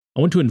I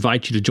want to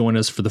invite you to join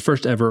us for the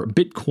first ever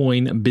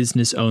Bitcoin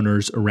Business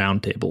Owners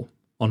Roundtable.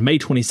 On May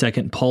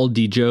 22nd, Paul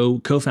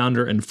DeJoe,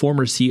 co-founder and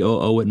former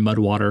COO at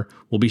Mudwater,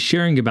 will be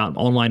sharing about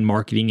online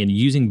marketing and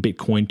using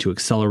Bitcoin to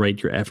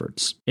accelerate your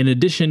efforts. In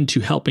addition to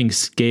helping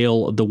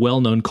scale the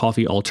well-known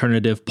coffee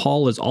alternative,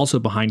 Paul is also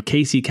behind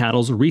Casey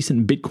Cattle's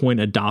recent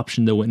Bitcoin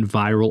adoption that went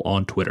viral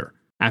on Twitter.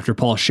 After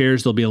Paul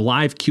shares, there'll be a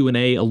live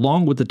Q&A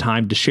along with the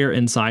time to share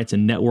insights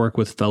and network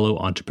with fellow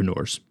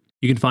entrepreneurs.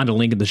 You can find a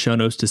link in the show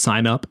notes to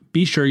sign up.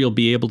 Be sure you'll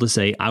be able to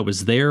say, I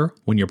was there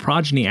when your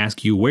progeny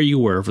asks you where you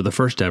were for the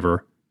first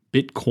ever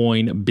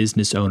Bitcoin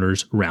Business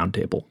Owners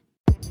Roundtable.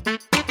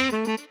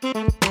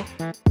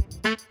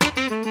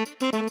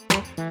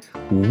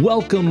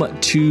 Welcome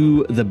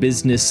to the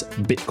Business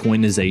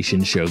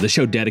Bitcoinization Show, the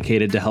show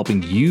dedicated to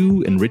helping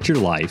you enrich your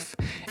life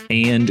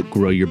and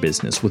grow your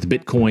business with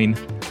Bitcoin,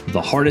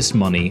 the hardest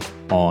money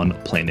on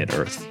planet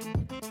Earth.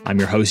 I'm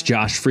your host,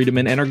 Josh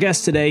Friedeman, and our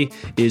guest today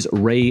is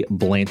Ray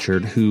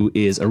Blanchard, who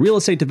is a real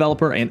estate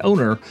developer and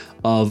owner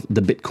of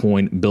the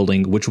Bitcoin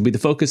Building, which will be the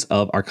focus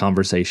of our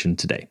conversation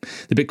today.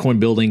 The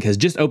Bitcoin Building has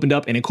just opened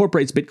up and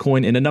incorporates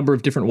Bitcoin in a number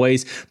of different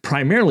ways.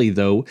 Primarily,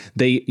 though,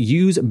 they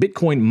use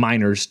Bitcoin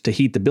miners to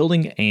heat the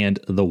building and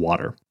the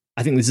water.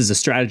 I think this is a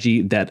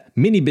strategy that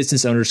many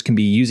business owners can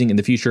be using in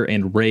the future,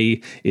 and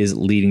Ray is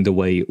leading the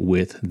way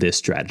with this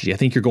strategy. I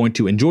think you're going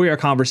to enjoy our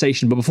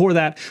conversation, but before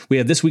that, we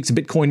have this week's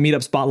Bitcoin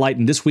Meetup Spotlight,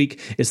 and this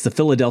week it's the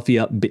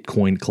Philadelphia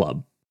Bitcoin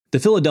Club. The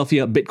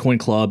Philadelphia Bitcoin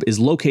Club is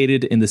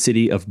located in the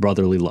city of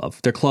brotherly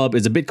love. Their club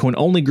is a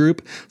Bitcoin-only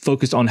group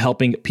focused on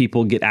helping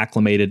people get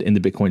acclimated in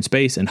the Bitcoin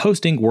space and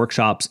hosting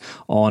workshops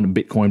on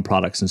Bitcoin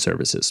products and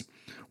services.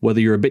 Whether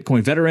you're a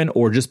Bitcoin veteran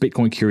or just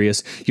Bitcoin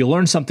curious, you'll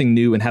learn something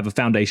new and have a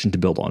foundation to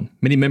build on.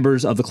 Many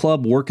members of the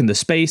club work in the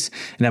space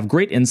and have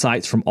great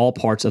insights from all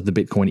parts of the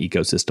Bitcoin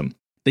ecosystem.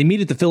 They meet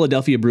at the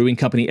Philadelphia Brewing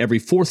Company every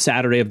fourth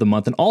Saturday of the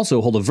month and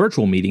also hold a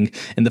virtual meeting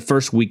in the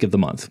first week of the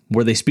month,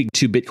 where they speak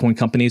to Bitcoin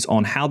companies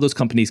on how those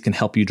companies can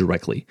help you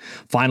directly.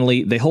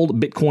 Finally, they hold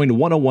Bitcoin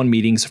 101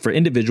 meetings for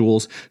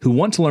individuals who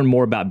want to learn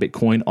more about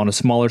Bitcoin on a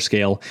smaller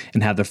scale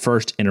and have their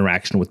first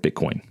interaction with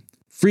Bitcoin.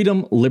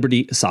 Freedom,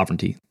 liberty,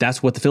 sovereignty.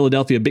 That's what the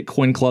Philadelphia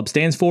Bitcoin Club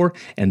stands for,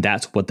 and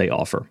that's what they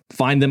offer.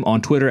 Find them on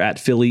Twitter at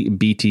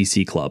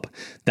PhillyBTC Club.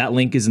 That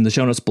link is in the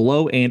show notes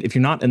below, and if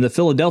you're not in the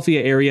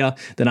Philadelphia area,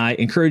 then I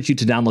encourage you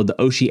to download the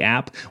Oshi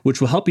app, which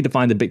will help you to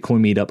find the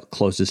Bitcoin meetup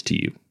closest to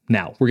you.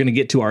 Now, we're going to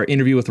get to our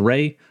interview with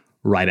Ray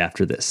right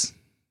after this.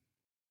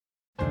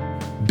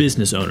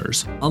 Business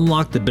owners,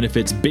 unlock the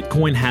benefits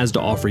Bitcoin has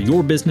to offer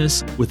your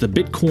business with the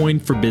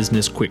Bitcoin for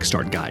Business Quick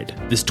Start Guide.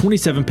 This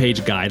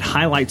 27-page guide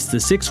highlights the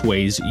 6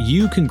 ways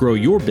you can grow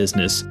your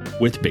business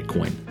with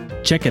Bitcoin.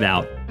 Check it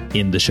out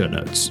in the show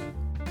notes.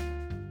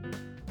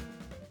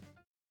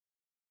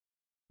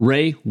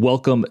 Ray,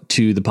 welcome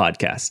to the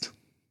podcast.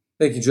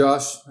 Thank you,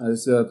 Josh.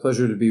 It's a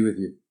pleasure to be with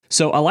you.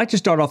 So I like to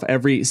start off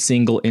every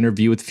single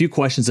interview with a few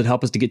questions that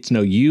help us to get to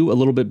know you a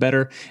little bit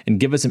better and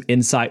give us some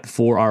insight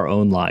for our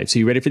own lives. So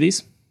you ready for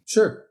these?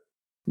 Sure.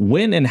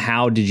 When and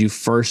how did you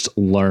first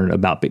learn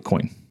about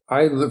Bitcoin?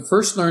 I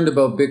first learned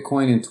about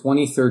Bitcoin in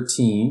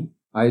 2013.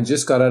 I had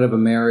just got out of a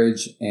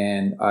marriage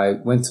and I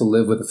went to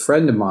live with a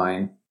friend of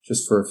mine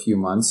just for a few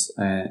months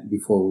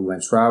before we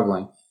went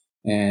traveling.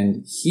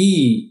 And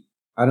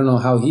I don't know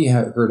how he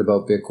had heard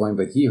about Bitcoin,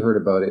 but he heard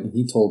about it and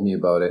he told me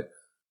about it.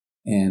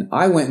 And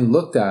I went and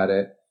looked at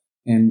it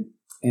and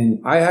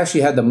I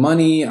actually had the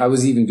money. I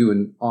was even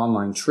doing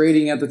online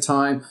trading at the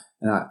time.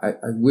 And I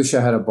wish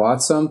I had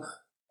bought some,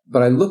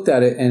 but I looked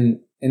at it and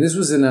this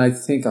was in, I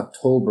think,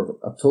 October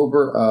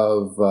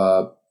of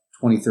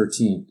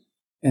 2013.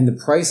 And the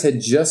price had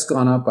just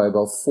gone up by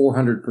about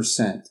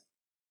 400%.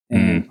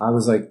 And I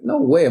was like,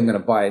 no way I'm going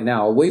to buy it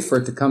now. I'll wait for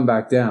it to come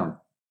back down.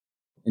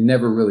 It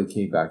never really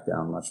came back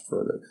down much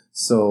further.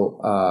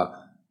 So,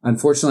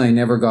 unfortunately, I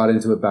never got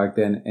into it back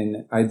then,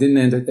 and I didn't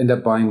end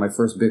up buying my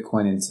first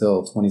Bitcoin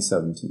until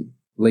 2017,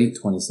 late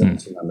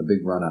 2017 on the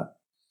big run up.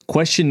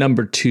 Question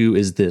number 2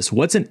 is this.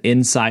 What's an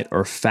insight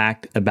or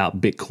fact about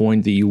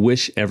Bitcoin that you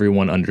wish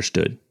everyone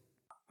understood?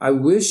 I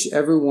wish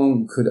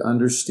everyone could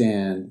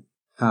understand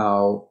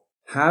how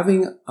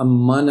having a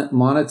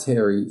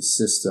monetary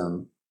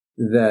system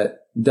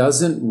that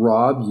doesn't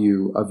rob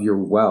you of your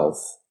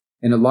wealth.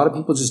 And a lot of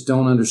people just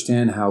don't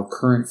understand how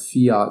current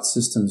fiat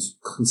systems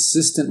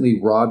consistently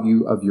rob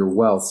you of your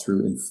wealth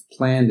through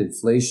planned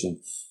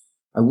inflation.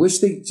 I wish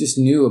they just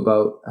knew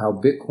about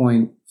how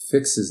Bitcoin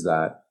fixes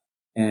that.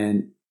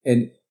 And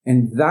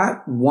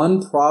that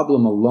one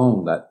problem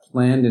alone, that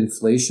planned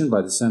inflation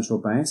by the central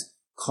banks,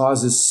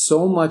 causes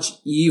so much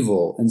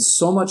evil and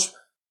so much,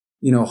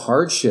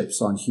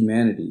 hardships on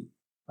humanity,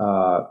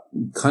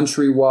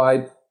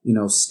 countrywide,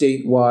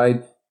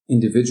 statewide,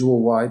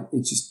 individual wide.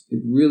 It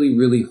really,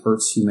 really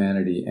hurts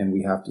humanity, and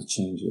we have to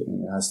change it,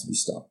 and it has to be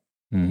stopped.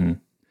 Mm-hmm.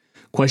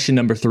 Question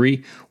number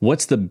 3,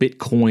 what's the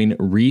Bitcoin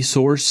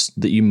resource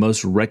that you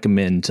most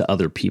recommend to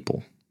other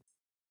people?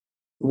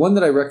 The one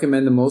that I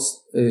recommend the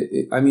most,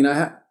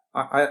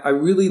 I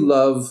really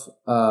love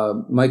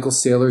Michael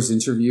Saylor's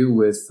interview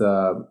with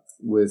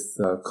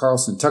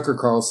Carlson, Tucker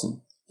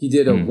Carlson. He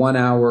did a 1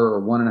 hour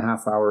or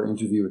 1.5 hour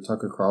interview with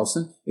Tucker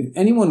Carlson. If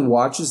anyone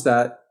watches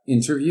that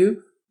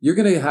interview, you're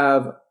going to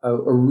have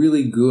a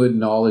really good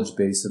knowledge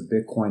base of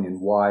Bitcoin and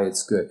why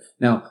it's good.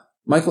 Now,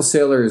 Michael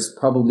Saylor is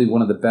probably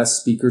one of the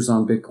best speakers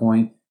on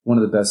Bitcoin, one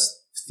of the best,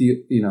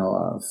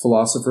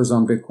 philosophers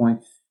on Bitcoin.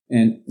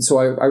 And so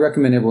I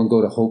recommend everyone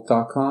go to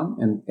hope.com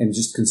and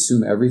just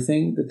consume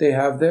everything that they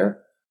have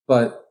there.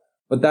 But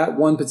that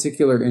one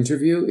particular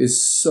interview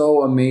is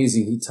so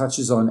amazing. He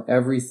touches on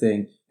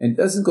everything and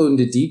doesn't go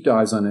into deep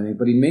dives on anything,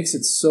 but he makes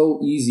it so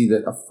easy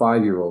that a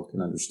 5-year-old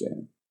can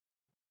understand.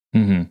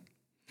 Mm-hmm.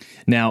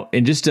 Now,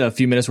 in just a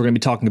few minutes, we're going to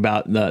be talking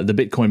about the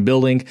Bitcoin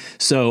building.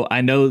 So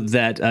I know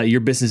that your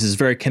business is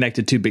very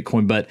connected to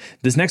Bitcoin, but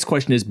this next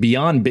question is,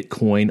 beyond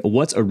Bitcoin,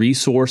 what's a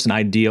resource, an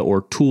idea,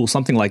 or tool,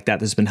 something like that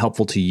that's been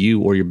helpful to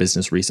you or your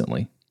business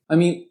recently? I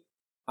mean,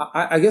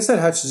 I guess I'd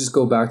have to just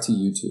go back to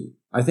YouTube.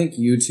 I think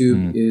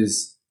YouTube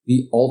is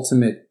the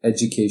ultimate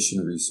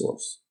education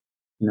resource.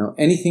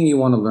 Anything you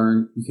want to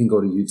learn, you can go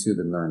to YouTube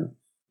and learn it.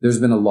 There's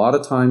been a lot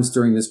of times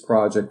during this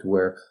project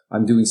where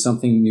I'm doing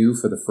something new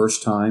for the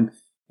first time,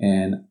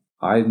 and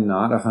I'm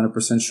not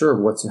 100% sure of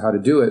how to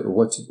do it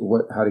or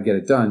how to get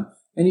it done.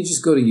 And you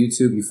just go to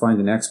YouTube, you find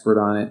an expert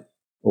on it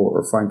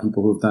or find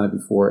people who've done it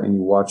before, and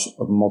you watch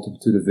a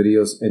multitude of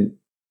videos, and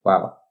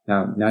wow,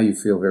 now you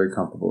feel very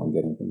comfortable in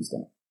getting things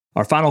done.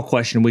 Our final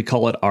question, we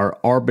call it our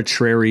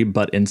arbitrary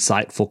but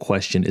insightful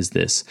question, is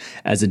this: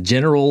 as a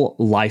general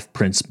life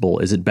principle,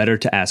 is it better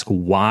to ask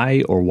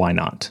why or why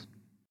not?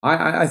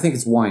 I think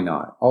it's why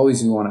not.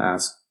 Always you want to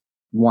ask,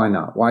 why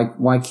not?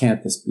 Why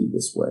can't this be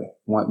this way?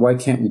 Why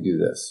can't we do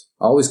this?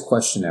 I always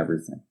question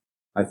everything.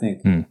 I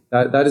think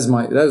that is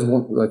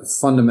one like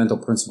fundamental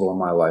principle in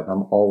my life.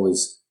 I'm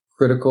always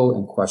critical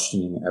and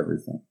questioning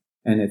everything.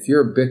 And if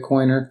you're a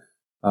Bitcoiner,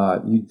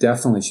 you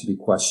definitely should be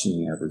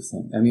questioning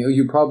everything. I mean,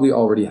 you probably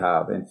already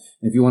have. And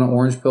if you want to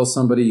orange pill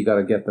somebody, you got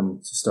to get them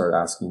to start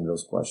asking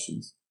those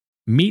questions.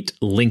 Meet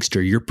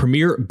Linkster, your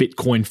premier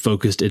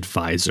Bitcoin-focused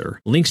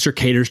advisor. Linkster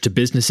caters to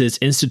businesses,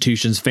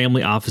 institutions,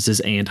 family offices,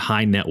 and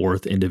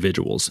high-net-worth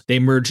individuals. They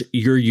merge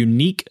your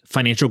unique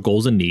financial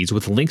goals and needs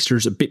with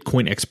Linkster's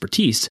Bitcoin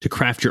expertise to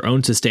craft your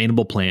own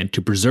sustainable plan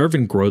to preserve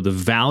and grow the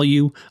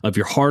value of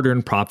your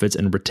hard-earned profits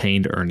and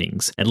retained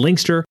earnings. At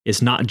Linkster,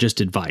 it's not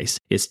just advice,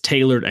 it's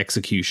tailored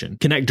execution.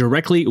 Connect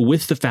directly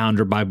with the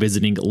founder by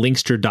visiting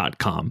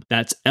linkster.com.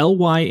 That's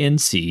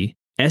LYNCSTER.com.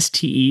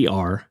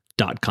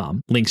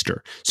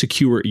 Linkster.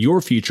 Secure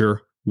your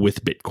future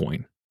with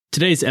Bitcoin.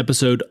 Today's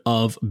episode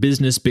of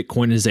Business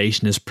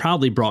Bitcoinization is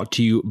proudly brought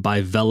to you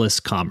by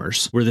Velis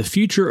Commerce, where the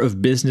future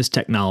of business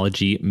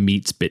technology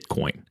meets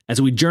Bitcoin. As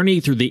we journey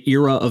through the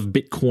era of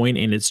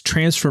Bitcoin and its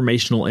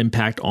transformational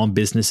impact on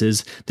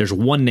businesses, there's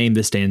one name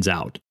that stands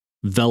out: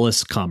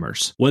 Velis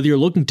Commerce. Whether you're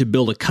looking to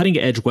build a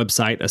cutting-edge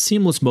website, a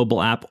seamless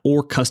mobile app,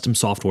 or custom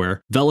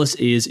software, Velis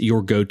is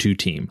your go-to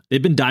team.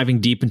 They've been diving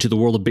deep into the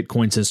world of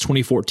Bitcoin since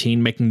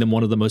 2014, making them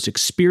one of the most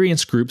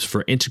experienced groups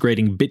for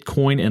integrating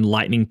Bitcoin and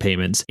Lightning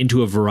payments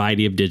into a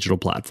variety of digital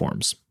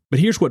platforms. But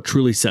here's what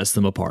truly sets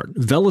them apart.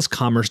 Velis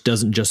Commerce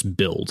doesn't just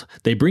build.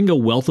 They bring a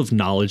wealth of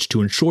knowledge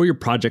to ensure your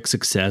project's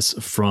success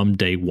from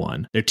day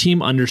one. Their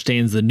team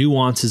understands the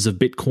nuances of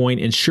Bitcoin,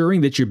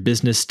 ensuring that your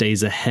business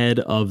stays ahead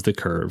of the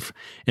curve.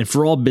 And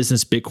for all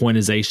business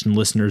Bitcoinization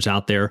listeners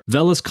out there,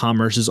 Velis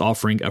Commerce is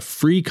offering a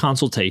free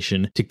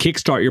consultation to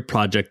kickstart your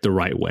project the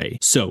right way.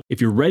 So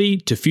if you're ready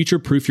to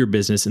future-proof your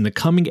business in the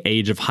coming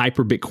age of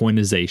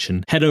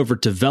hyper-Bitcoinization, head over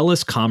to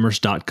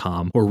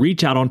veliscommerce.com or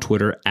reach out on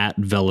Twitter at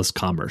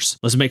veliscommerce.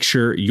 Let's make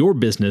sure your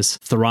business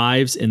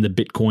thrives in the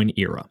Bitcoin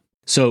era.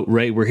 So,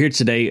 Ray, we're here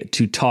today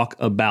to talk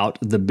about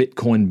the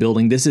Bitcoin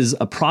building. This is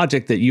a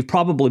project that you've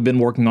probably been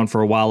working on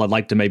for a while. I'd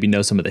like to maybe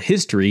know some of the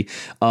history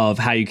of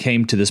how you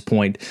came to this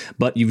point,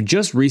 but you've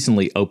just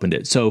recently opened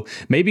it. So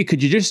maybe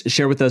could you just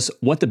share with us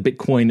what the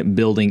Bitcoin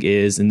building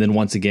is, and then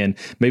once again,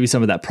 maybe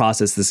some of that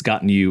process that's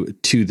gotten you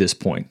to this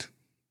point?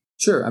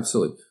 Sure,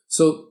 absolutely.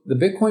 So the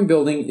Bitcoin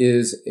building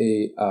is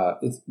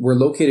we're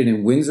located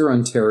in Windsor,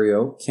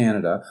 Ontario,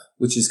 Canada,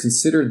 which is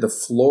considered the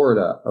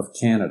Florida of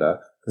Canada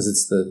because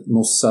it's the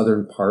most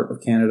southern part of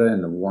Canada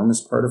and the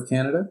warmest part of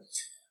Canada.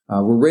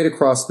 We're right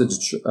across the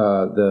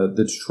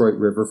Detroit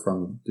River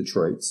from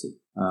Detroit.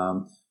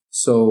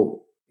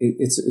 So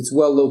it's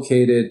well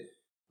located.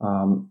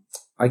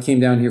 I came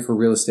down here for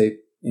real estate,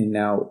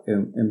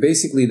 and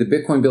basically the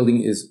Bitcoin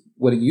building is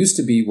what it used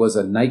to be was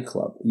a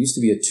nightclub. It used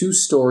to be a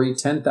 2-story,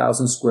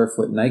 10,000 square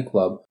foot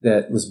nightclub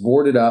that was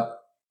boarded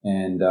up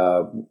and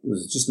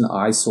was just an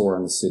eyesore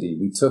in the city.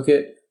 We took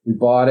it, we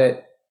bought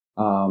it,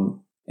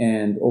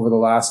 and over the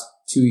last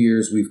 2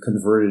 years, we've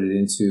converted it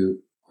into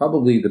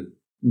probably the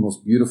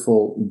most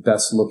beautiful,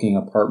 best looking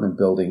apartment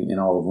building in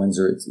all of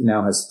Windsor. It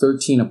now has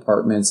 13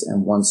 apartments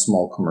and 1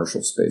 small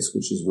commercial space,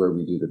 which is where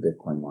we do the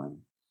Bitcoin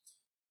mining.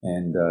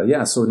 And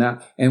so now,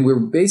 and we're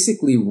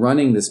basically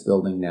running this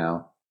building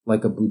now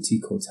like a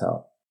boutique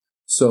hotel.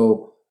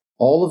 So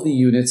all of the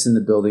units in the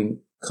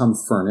building come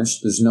furnished.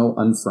 There's no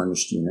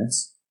unfurnished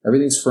units.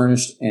 Everything's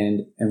furnished,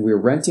 and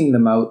we're renting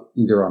them out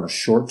either on a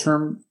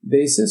short-term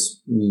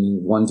basis,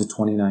 meaning 1 to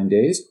 29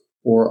 days,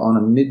 or on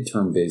a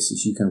mid-term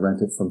basis. You can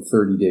rent it from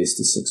 30 days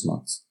to 6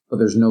 months. But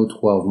there's no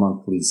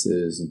 12-month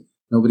leases, and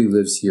nobody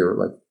lives here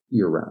like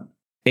year-round.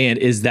 And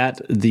is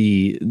that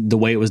the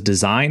way it was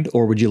designed,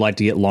 or would you like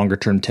to get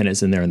longer-term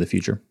tenants in there in the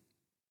future?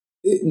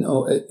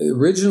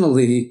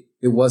 Originally,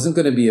 it wasn't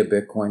going to be a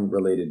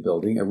Bitcoin-related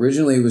building.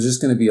 Originally, it was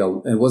just going to be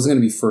it wasn't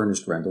going to be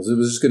furnished rentals. It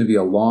was just going to be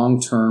a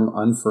long-term,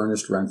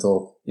 unfurnished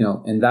rental,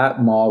 and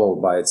that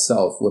model by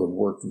itself would have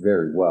worked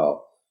very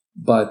well.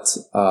 But,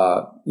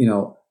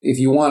 if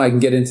you want, I can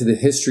get into the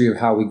history of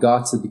how we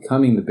got to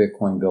becoming the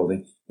Bitcoin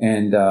building.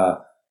 And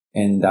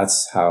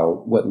that's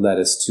what led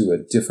us to a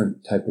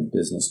different type of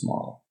business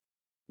model.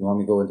 You want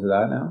me to go into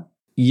that now?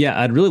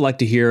 Yeah, I'd really like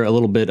to hear a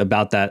little bit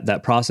about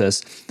that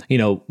process.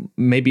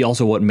 Maybe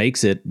also what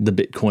makes it the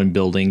Bitcoin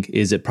building.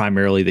 Is it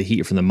primarily the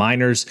heat from the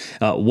miners?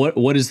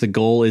 What is the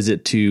goal? Is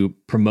it to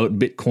promote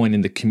Bitcoin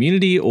in the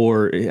community?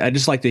 Or I'd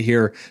just like to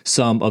hear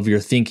some of your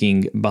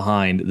thinking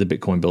behind the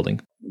Bitcoin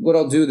building. What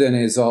I'll do then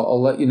is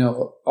I'll let you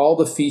know all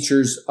the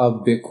features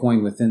of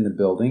Bitcoin within the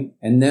building,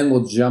 and then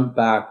we'll jump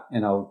back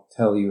and I'll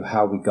tell you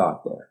how we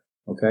got there.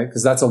 Okay?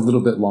 Because that's a little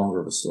bit longer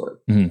of a story.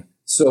 Mm-hmm.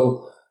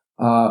 So,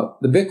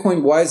 the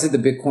Bitcoin, why is it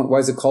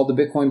called the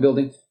Bitcoin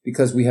building?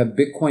 Because we have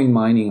Bitcoin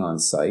mining on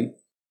site.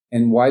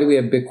 And why do we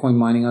have Bitcoin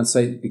mining on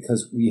site?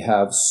 Because we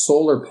have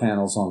solar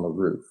panels on the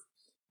roof.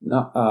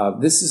 Now,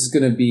 this is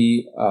going to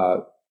be,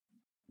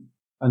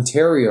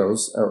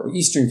 Ontario's or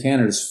Eastern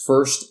Canada's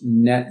first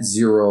net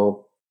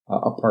zero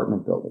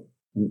apartment building,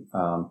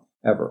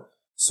 ever.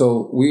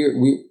 So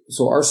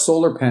so our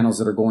solar panels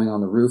that are going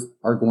on the roof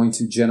are going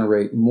to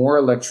generate more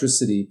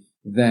electricity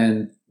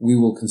than we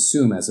will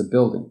consume as a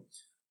building.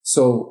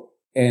 So,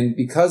 and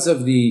because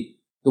of the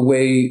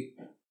way,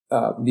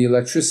 the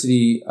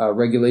electricity,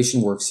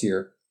 regulation works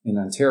here in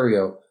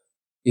Ontario,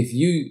 if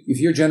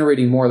you're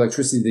generating more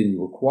electricity than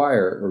you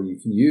require or you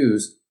can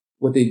use,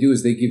 what they do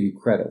is they give you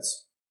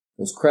credits.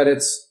 Those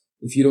credits,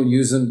 if you don't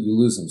use them, you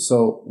lose them.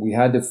 So we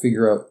had to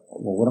figure out,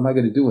 well, what am I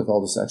going to do with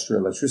all this extra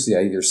electricity?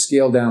 I either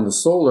scale down the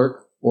solar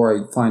or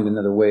I find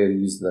another way to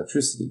use the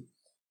electricity.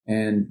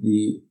 And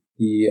the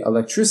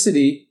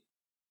electricity,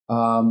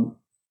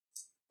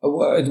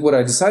 what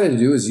I decided to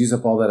do is use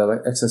up all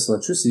that excess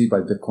electricity by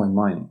Bitcoin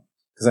mining,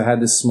 because I had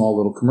this small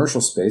little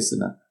commercial space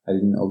and I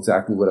didn't know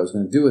exactly what I was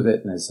going to do with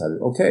it. And I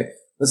decided, okay,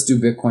 let's do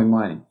Bitcoin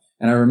mining.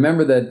 And I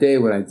remember that day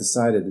when I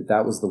decided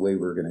that was the way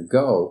we were going to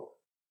go.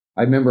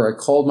 I remember I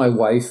called my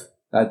wife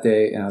that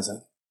day and I was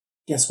like,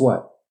 guess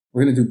what?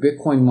 We're going to do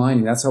Bitcoin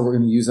mining. That's how we're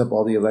going to use up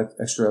all the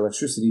extra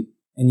electricity.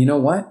 And you know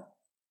what?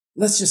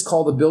 Let's just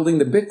call the building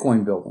the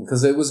Bitcoin building,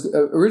 because it was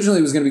originally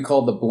it was going to be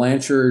called the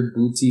Blanchard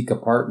Boutique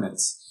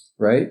Apartments.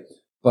 Right.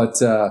 But,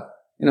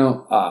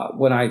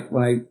 when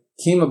I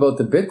came about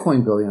the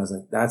Bitcoin building, I was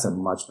like, that's a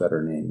much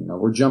better name.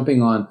 We're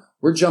jumping on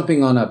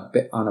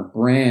a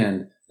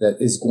brand that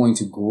is going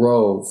to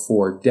grow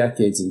for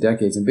decades and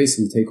decades and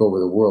basically take over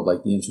the world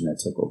like the internet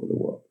took over the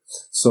world.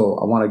 So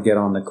I want to get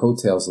on the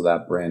coattails of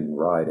that brand and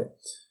ride it.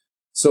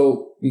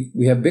 So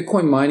we have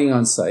Bitcoin mining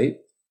on site.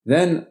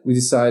 Then we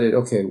decided,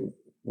 okay,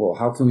 well,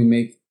 how can we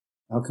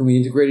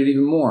integrate it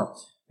even more?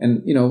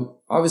 And,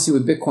 obviously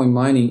with Bitcoin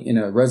mining in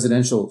a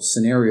residential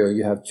scenario,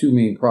 you have two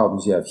main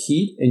problems. You have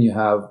heat and you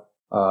have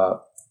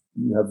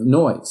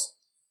noise.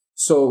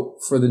 So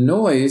for the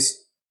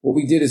noise, what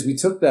we did is we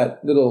took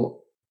that little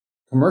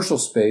commercial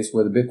space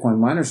where the Bitcoin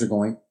miners are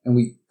going and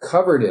we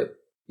covered it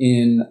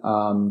in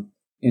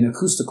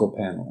acoustical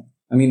paneling.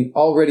 I mean,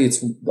 already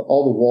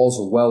all the walls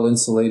are well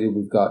insulated.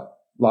 We've got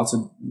lots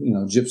of,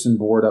 gypsum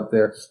board up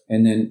there.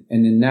 And then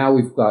now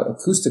we've got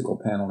acoustical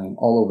paneling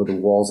all over the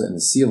walls and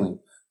the ceiling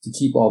to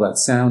keep all that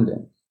sound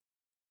in.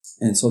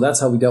 And so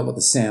that's how we dealt with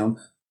the sound.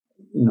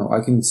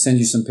 I can send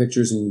you some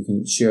pictures and you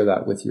can share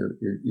that with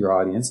your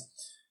audience.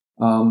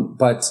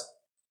 But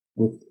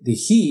with the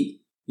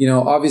heat,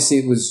 obviously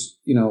it was,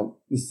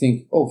 you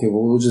think, okay,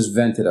 well, we'll just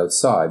vent it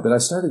outside. But I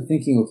started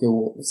thinking, okay,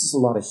 well, this is a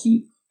lot of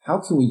heat. How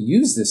can we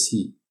use this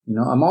heat?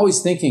 I'm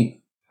always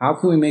thinking, how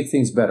can we make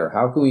things better?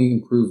 How can we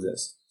improve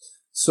this?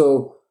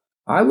 So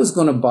I was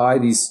going to buy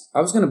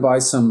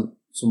some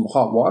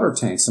hot water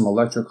tanks, some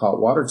electric hot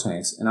water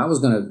tanks, and I was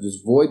going to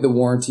just void the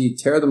warranty,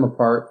 tear them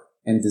apart,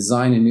 and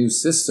design a new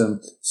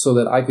system so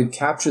that I could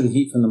capture the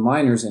heat from the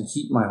miners and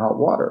heat my hot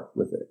water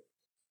with it.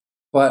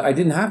 But I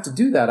didn't have to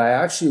do that. I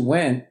actually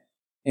went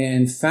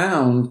and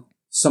found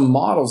some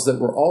models that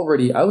were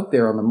already out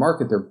there on the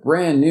market. They're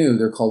brand new.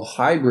 They're called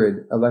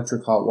hybrid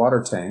electric hot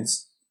water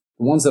tanks.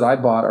 The ones that I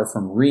bought are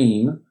from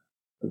Rheem.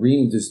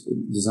 Rheem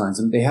designs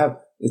them.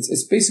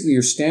 It's basically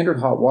your standard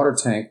hot water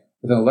tank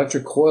with an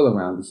electric coil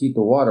around to heat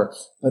the water,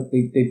 but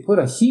they put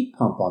a heat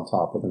pump on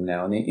top of them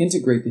now, and they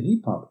integrate the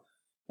heat pump.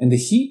 And the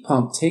heat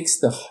pump takes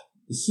the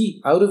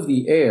heat out of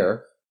the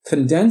air,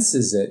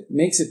 condenses it,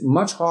 makes it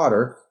much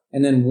hotter,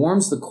 and then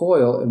warms the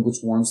coil, and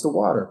which warms the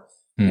water.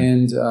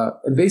 And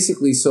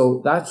basically,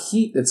 so that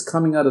heat that's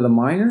coming out of the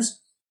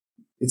miners,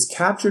 it's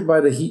captured by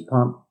the heat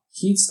pump,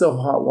 heats the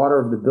hot water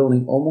of the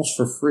building almost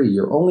for free.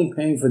 You're only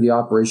paying for the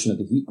operation of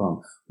the heat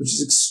pump, which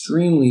is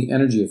extremely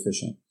energy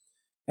efficient.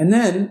 And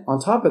then on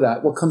top of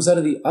that, what comes out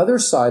of the other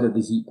side of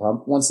the heat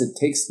pump, once it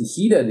takes the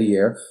heat out of the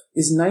air,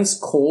 is nice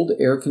cold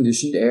air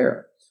conditioned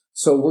air.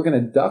 So we're going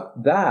to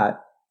duct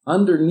that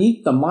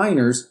underneath the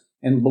miners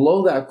and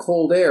blow that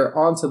cold air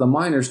onto the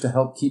miners to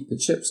help keep the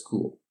chips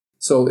cool.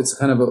 So it's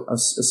kind of a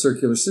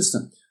circular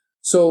system.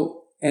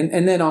 So,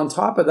 and then on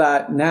top of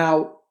that,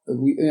 now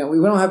we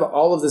don't have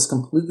all of this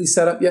completely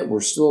set up yet.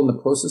 We're still in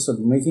the process of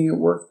making it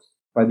work.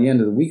 By the end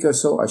of the week or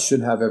so, I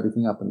should have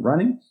everything up and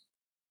running.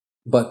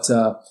 But,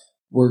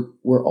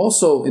 we're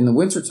also in the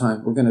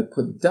wintertime, we're going to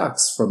put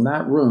ducts from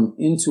that room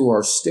into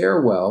our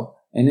stairwell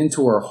and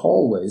into our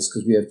hallways,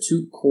 because we have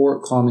two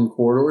common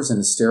corridors and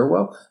a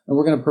stairwell, and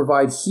we're going to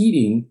provide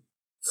heating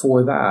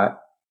for that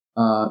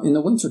in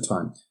the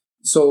wintertime.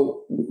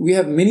 So we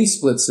have mini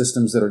split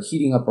systems that are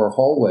heating up our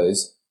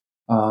hallways.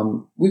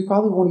 We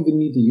probably won't even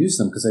need to use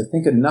them, because I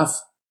think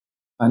enough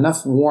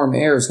warm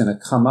air is going to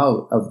come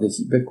out of the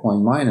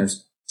Bitcoin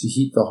miners to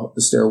heat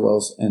the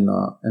stairwells and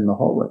the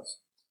hallways.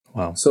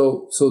 Wow.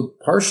 So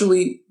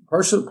partially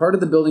part of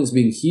the building is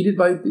being heated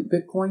by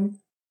Bitcoin,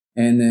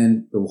 and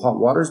then the hot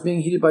water is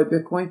being heated by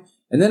Bitcoin.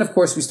 And then, of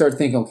course, we start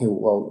thinking, okay,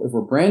 well, if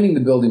we're branding the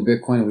building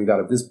Bitcoin and we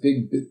got this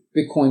big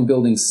Bitcoin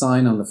building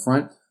sign on the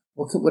front,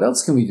 what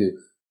else can we do?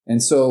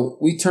 And so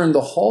we turned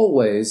the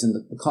hallways and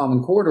the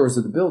common corridors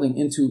of the building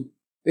into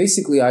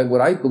basically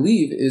what I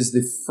believe is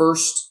the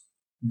first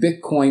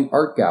Bitcoin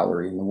art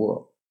gallery in the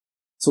world.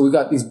 So we've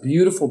got these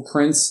beautiful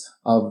prints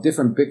of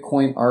different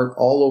Bitcoin art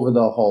all over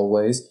the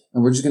hallways,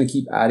 and we're just going to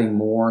keep adding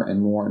more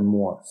and more and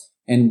more.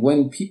 And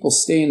when people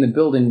stay in the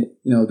building,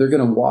 they're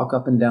going to walk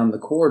up and down the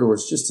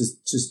corridors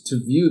just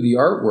to view the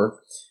artwork.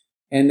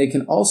 And they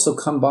can also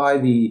come by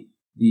the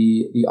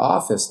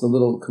office, the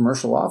little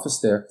commercial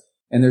office there.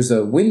 And there's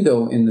a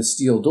window in the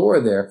steel door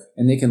there,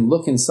 and they can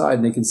look inside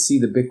and they can see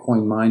the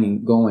Bitcoin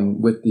mining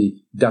going with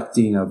the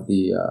ducting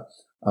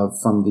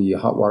from the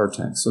hot water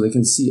tank. So they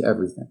can see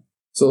everything.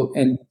 So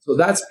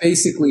that's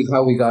basically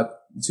how we got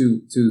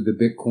to the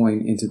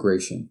Bitcoin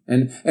integration.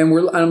 And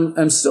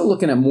I'm still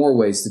looking at more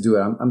ways to do it.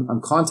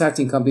 I'm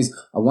contacting companies.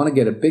 I want to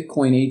get a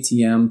Bitcoin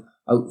ATM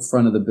out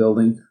front of the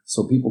building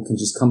so people can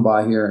just come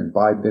by here and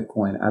buy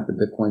Bitcoin at the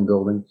Bitcoin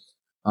building.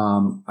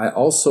 I'm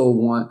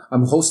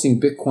hosting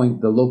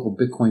the local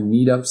Bitcoin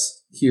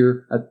meetups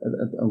here at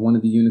one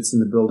of the units in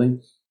the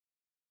building.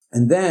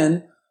 And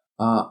then,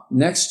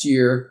 next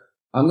year,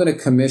 I'm going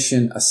to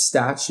commission a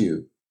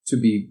statue to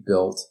be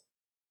built.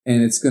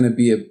 And it's going to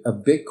be a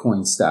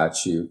Bitcoin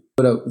statue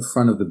put out in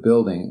front of the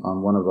building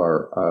on one of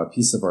our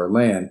piece of our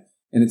land.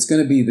 And it's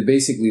going to be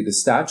basically the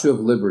Statue of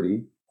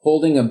Liberty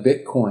holding a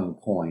Bitcoin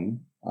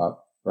coin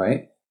up,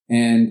 right?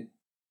 And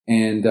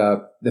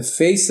the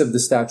face of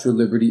the Statue of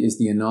Liberty is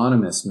the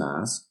anonymous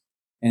mask.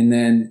 And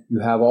then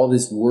you have all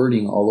this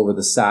wording all over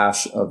the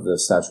sash of the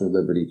Statue of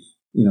Liberty,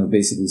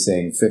 basically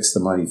saying, fix the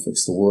money,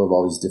 fix the world,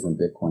 all these different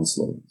Bitcoin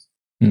slogans.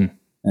 Mm.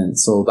 And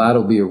so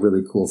that'll be a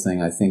really cool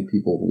thing. I think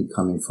people will be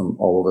coming from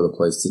all over the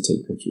place to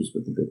take pictures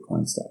with the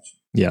Bitcoin statue.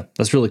 Yeah,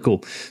 that's really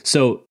cool.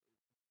 So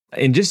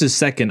in just a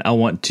second, I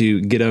want to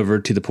get over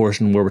to the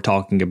portion where we're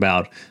talking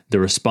about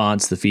the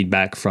response, the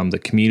feedback from the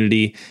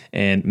community,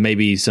 and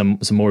maybe some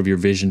more of your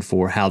vision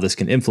for how this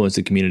can influence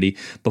the community.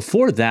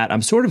 Before that,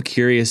 I'm sort of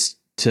curious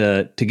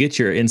to get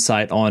your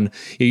insight on,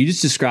 you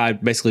just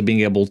described basically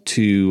being able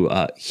to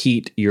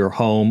heat your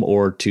home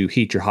or to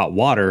heat your hot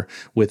water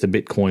with a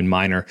Bitcoin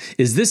miner.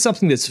 Is this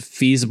something that's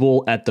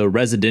feasible at the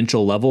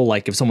residential level?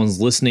 Like if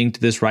someone's listening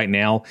to this right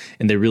now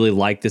and they really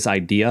like this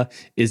idea,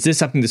 is this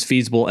something that's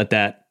feasible at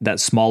that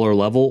smaller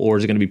level, or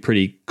is it going to be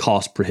pretty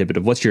cost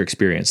prohibitive? What's your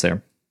experience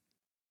there?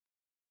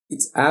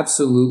 It's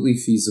absolutely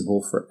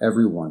feasible for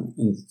everyone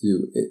to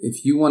do.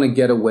 If you want to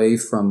get away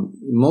from,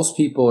 most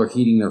people are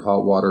heating their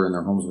hot water in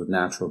their homes with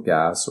natural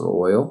gas or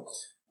oil.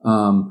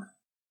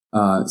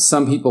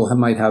 Some people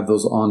might have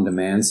those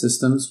on-demand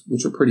systems,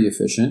 which are pretty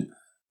efficient,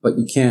 but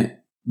you can't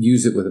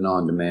use it with an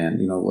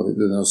on-demand.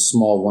 Those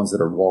small ones that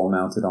are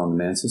wall-mounted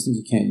on-demand systems,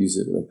 you can't use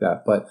it like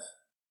that. But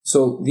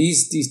so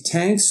these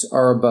tanks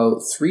are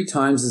about 3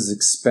 times as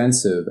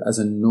expensive as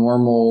a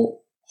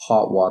normal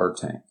hot water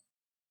tank.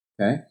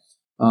 Okay.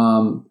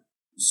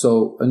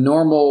 So a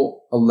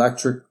normal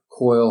electric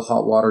coil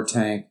hot water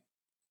tank,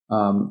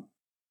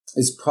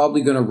 is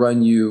probably going to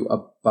run you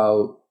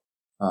about,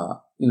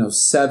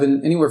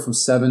 anywhere from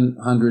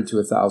 $700 to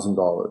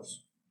 $1,000.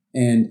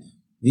 And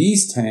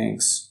these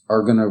tanks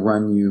are going to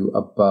run you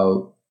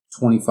about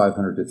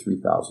 $2,500 to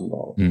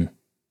 $3,000. Mm.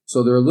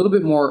 So they're a little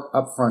bit more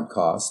upfront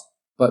cost,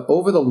 but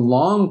over the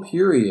long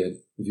period,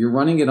 if you're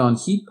running it on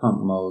heat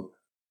pump mode,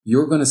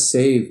 you're going to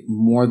save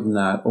more than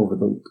that over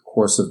the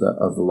course of the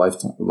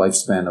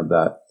lifespan of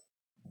that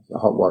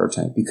hot water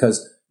tank,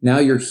 because now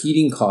your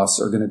heating costs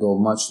are going to go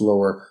much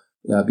lower,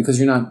 because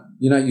you're not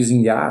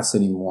using gas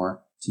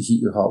anymore to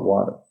heat your hot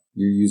water.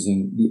 You're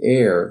using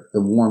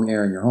the warm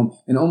air in your home.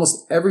 In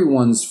almost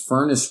everyone's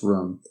furnace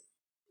room,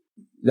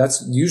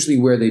 that's usually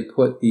where they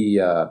put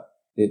the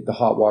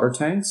hot water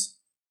tanks.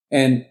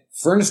 And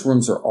furnace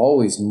rooms are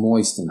always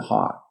moist and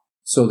hot.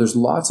 So there's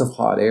lots of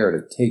hot air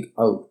to take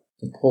out,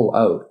 to pull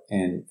out.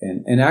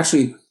 And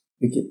actually,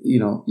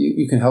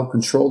 you can help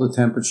control the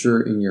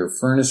temperature in your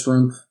furnace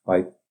room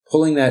by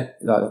pulling that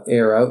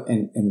air out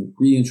and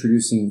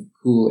reintroducing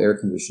cool air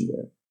conditioned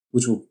air,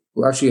 which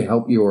will actually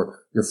help your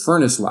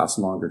furnace last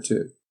longer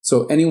too.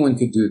 So anyone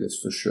could do this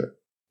for sure.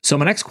 So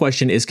my next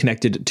question is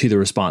connected to the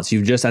response.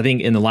 You've just, I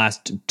think in the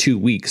last 2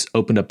 weeks,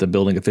 opened up the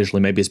building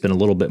officially. Maybe it's been a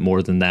little bit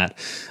more than that.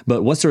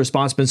 But what's the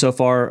response been so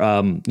far?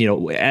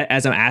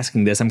 As I'm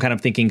asking this, I'm kind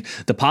of thinking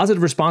the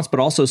positive response, but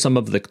also some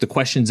of the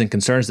questions and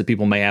concerns that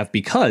people may have,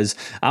 because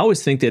I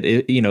always think that,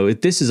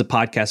 if this is a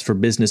podcast for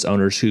business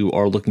owners who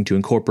are looking to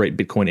incorporate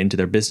Bitcoin into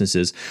their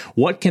businesses,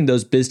 what can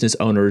those business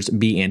owners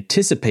be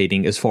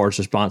anticipating as far as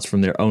response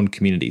from their own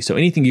community? So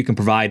anything you can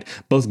provide,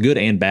 both good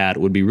and bad,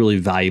 would be really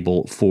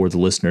valuable for the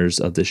listeners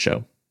of this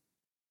show.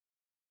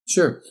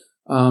 Sure.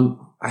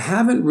 I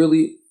haven't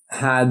really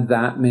had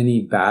that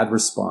many bad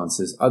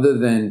responses other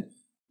than,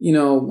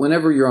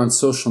 whenever you're on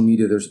social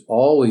media, there's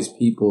always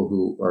people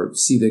who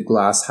see the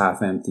glass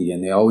half empty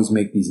and they always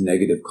make these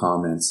negative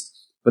comments.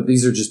 But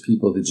these are just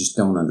people that just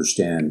don't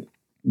understand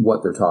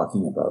what they're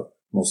talking about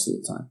most of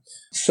the time.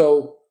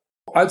 So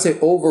I'd say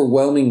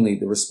overwhelmingly,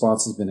 the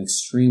response has been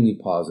extremely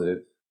positive.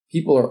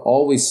 People are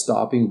always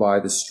stopping by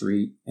the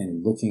street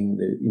and looking,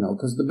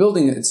 because the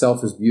building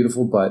itself is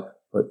beautiful, but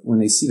when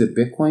they see the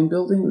Bitcoin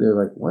building, they're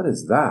like, what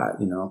is that?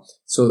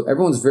 So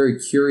everyone's very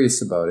curious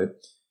about it.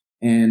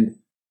 And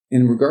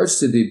in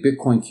regards to the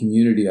Bitcoin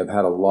community, I've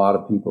had a lot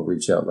of people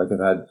reach out. Like I've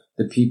had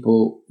the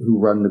people who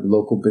run the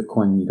local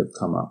Bitcoin meetup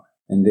come up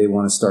and they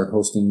want to start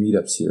hosting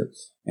meetups here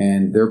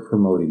and they're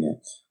promoting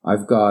it.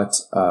 I've got,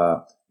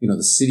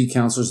 the city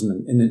councilors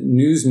and the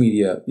news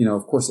media,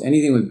 of course,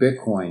 anything with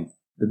Bitcoin,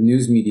 the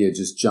news media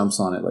just jumps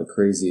on it like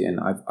crazy. And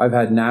I've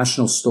had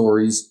national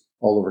stories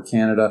all over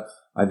Canada.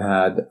 I've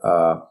had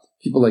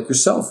people like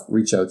yourself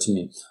reach out to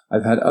me.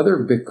 I've had other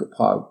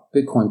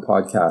Bitcoin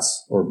podcasts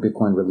or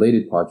Bitcoin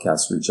related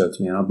podcasts reach out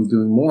to me, and I'll be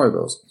doing more of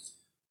those.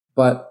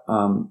 But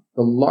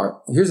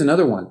here's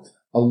another one.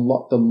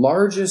 The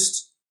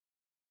largest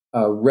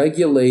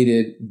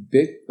regulated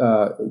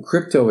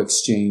crypto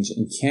exchange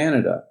in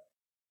Canada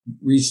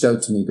reached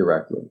out to me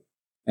directly,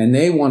 and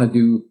they want to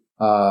do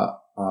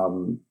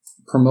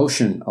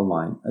promotion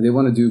align. They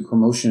want to do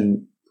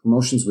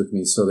promotions with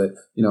me so that,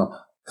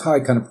 I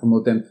kind of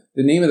promote them.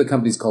 The name of the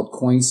company is called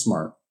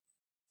CoinSmart.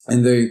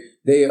 And they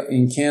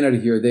in Canada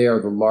here, they are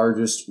the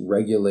largest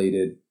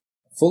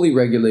fully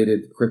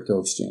regulated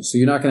crypto exchange. So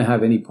you're not going to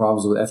have any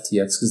problems with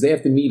FTX because they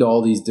have to meet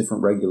all these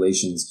different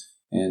regulations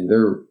and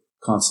they're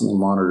constantly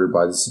monitored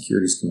by the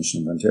Securities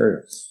Commission of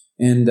Ontario.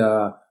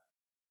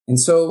 And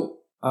so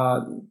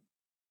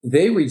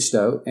they reached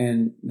out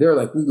and they're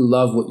like, we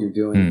love what you're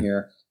doing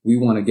here. We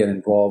want to get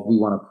involved. We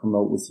want to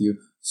promote with you.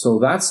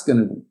 So I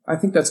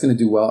think that's going to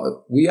do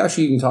well. We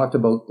actually even talked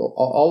about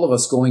all of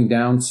us going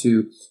down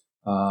to,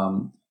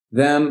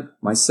 them,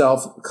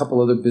 myself, a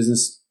couple other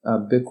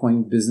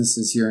Bitcoin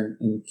businesses here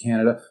in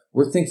Canada.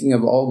 We're thinking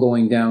of all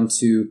going down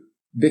to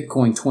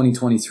Bitcoin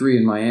 2023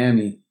 in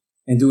Miami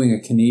and doing a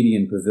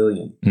Canadian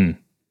pavilion,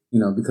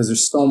 because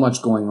there's so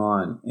much going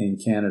on in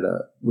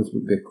Canada with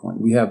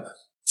Bitcoin. We have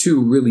two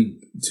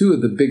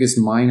of the biggest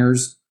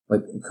miners,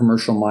 like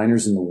commercial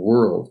miners in the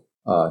world,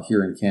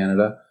 here in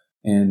Canada.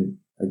 And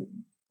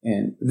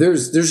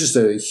there's just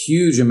a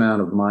huge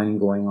amount of mining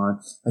going on.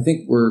 I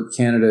think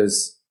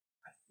Canada's,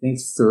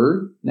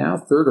 third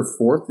or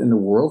fourth in the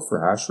world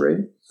for hash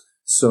rate.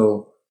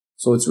 So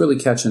it's really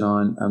catching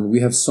on.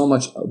 We have so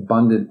much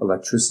abundant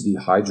electricity,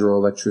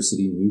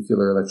 hydroelectricity,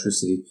 nuclear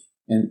electricity.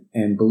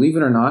 And believe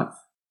it or not,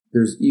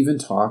 there's even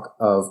talk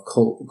of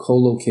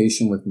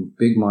co-location with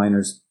big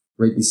miners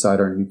right beside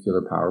our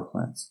nuclear power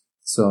plants.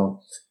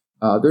 So,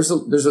 there's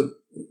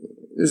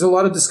a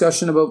lot of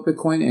discussion about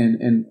Bitcoin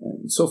and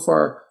so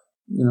far,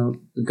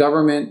 the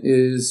government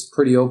is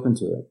pretty open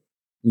to it.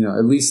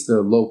 At least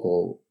the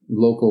local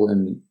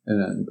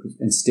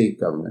and state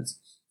governments.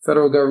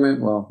 Federal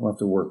government, well, we'll have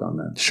to work on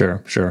that.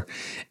 Sure.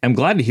 I'm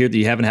glad to hear that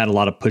you haven't had a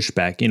lot of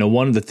pushback.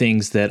 One of the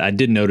things that I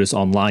did notice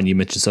online, you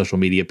mentioned social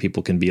media,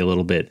 people can be a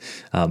little bit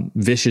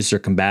vicious or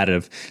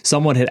combative.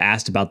 Someone had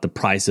asked about the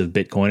price of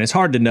Bitcoin. It's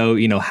hard to know,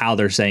 how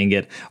they're saying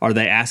it. Are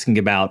they asking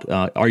about,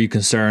 are you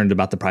concerned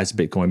about the price of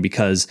Bitcoin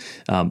because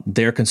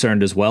they're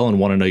concerned as well and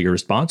want to know your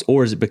response?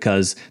 Or is it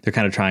because they're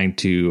kind of trying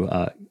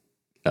to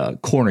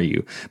corner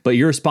you? But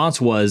your response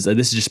was,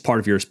 this is just part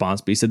of your response,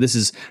 but you said this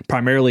is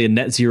primarily a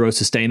net zero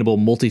sustainable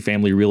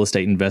multifamily real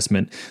estate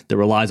investment that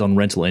relies on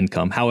rental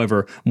income.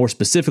 However, more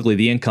specifically,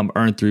 the income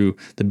earned through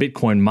the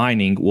Bitcoin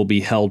mining will be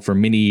held for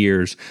many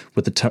years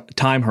with a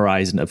time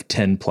horizon of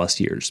 10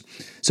 plus years.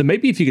 So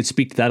maybe if you could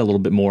speak to that a little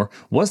bit more,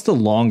 what's the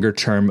longer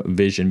term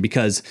vision?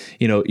 Because,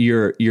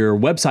 your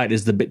website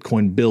is the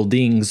Bitcoin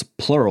buildings,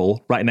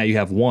 plural. Right now you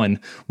have one.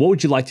 What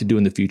would you like to do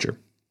in the future?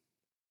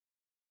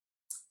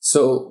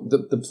 So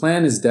the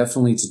plan is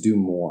definitely to do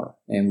more,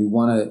 and we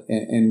want to,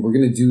 and we're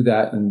going to do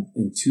that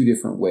in two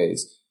different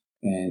ways.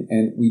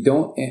 And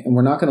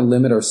we're not going to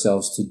limit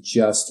ourselves to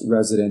just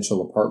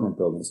residential apartment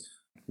buildings.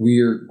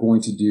 We're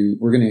going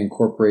to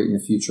incorporate in the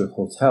future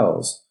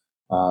hotels.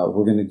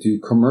 We're going to do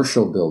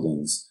commercial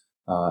buildings.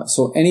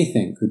 So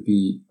anything could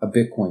be a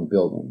Bitcoin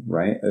building,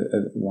 right?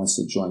 Once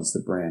it joins the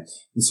brand.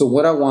 And so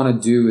what I want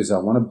to do is I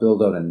want to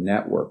build out a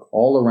network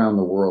all around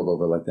the world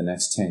over like the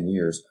next 10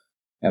 years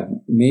at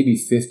maybe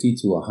 50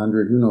 to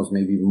 100, who knows,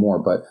 maybe more,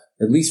 but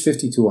at least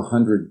 50 to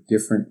 100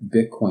 different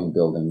Bitcoin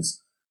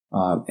buildings.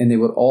 And they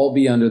would all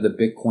be under the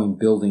Bitcoin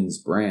Buildings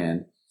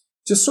brand,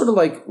 just sort of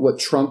like what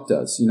Trump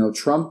does. You know,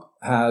 Trump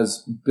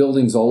has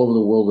buildings all over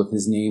the world with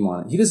his name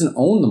on it. He doesn't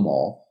own them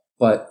all,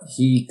 but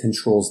he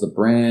controls the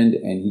brand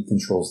and he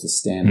controls the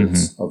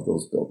standards of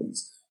those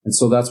buildings. And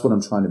so that's what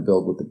I'm trying to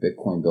build with the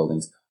Bitcoin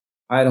buildings.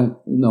 I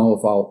don't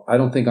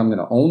think I'm going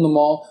to own them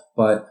all,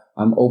 but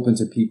I'm open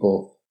to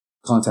people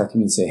contacting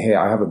me and say, hey,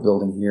 I have a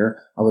building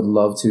here. I would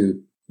love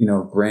to,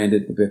 brand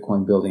it the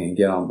Bitcoin building and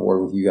get on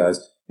board with you guys.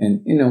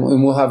 And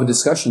we'll have a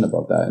discussion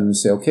about that. And we'll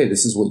say, okay,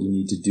 this is what you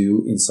need to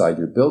do inside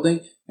your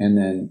building. And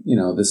then,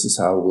 this is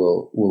how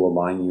we'll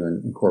align you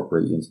and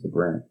incorporate you into the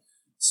brand.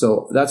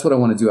 So that's what I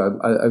want to do.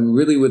 I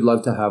really would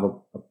love to have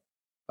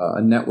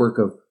a network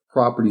of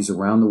properties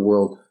around the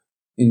world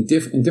in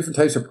different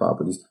types of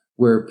properties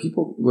where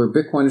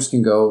Bitcoiners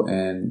can go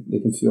and they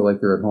can feel like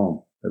they're at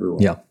home everywhere.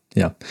 Yeah.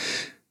 Yeah.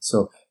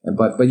 So,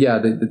 but yeah,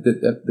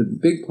 the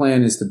big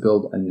plan is to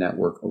build a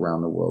network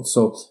around the world.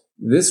 So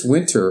this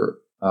winter,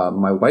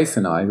 my wife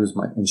and I,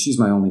 and she's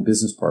my only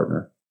business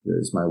partner,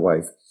 is my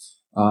wife.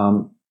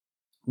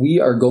 We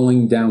are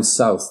going down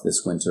south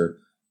this winter,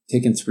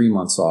 taking 3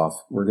 months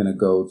off. We're going to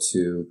go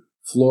to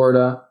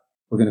Florida.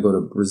 We're going to go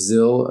to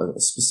Brazil, a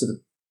specific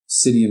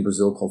city in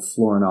Brazil called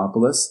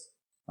Florianopolis.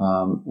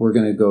 We're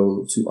going to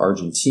go to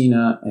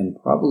Argentina and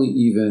probably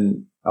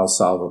even El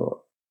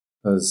Salvador,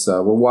 because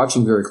we're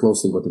watching very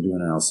closely what they're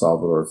doing in El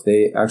Salvador. If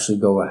they actually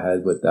go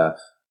ahead with that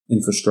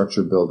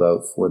infrastructure build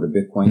out for the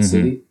Bitcoin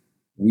city,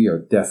 we are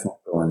definitely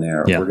going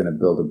there. Yeah. We're going to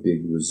build a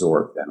big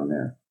resort down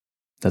there.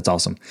 That's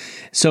awesome.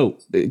 So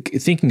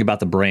thinking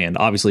about the brand,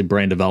 obviously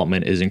brand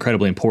development is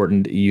incredibly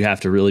important. You have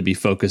to really be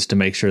focused to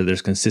make sure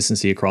there's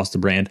consistency across the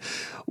brand.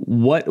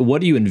 What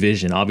do you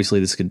envision?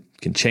 Obviously this can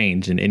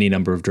change in any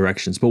number of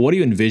directions, but what do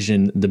you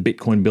envision the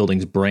Bitcoin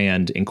Buildings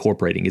brand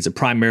incorporating? Is it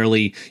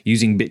primarily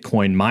using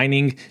Bitcoin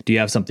mining? Do you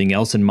have something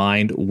else in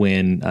mind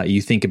when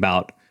you think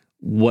about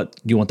what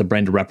you want the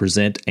brand to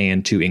represent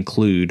and to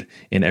include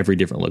in every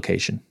different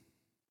location?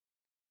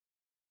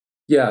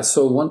 Yeah.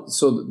 So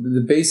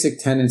the basic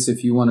tenets,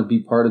 if you want to be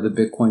part of the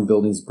Bitcoin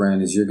Buildings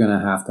brand, is you're going to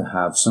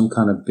have some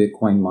kind of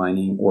Bitcoin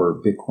mining or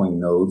Bitcoin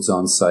nodes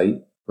on site,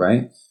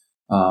 right?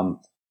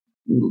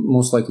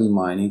 Most likely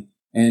mining.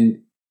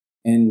 And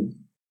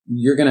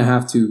you're going to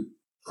have to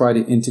try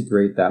to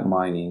integrate that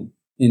mining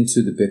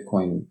into the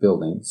Bitcoin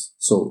buildings.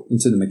 So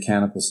into the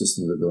mechanical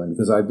system of the building,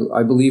 because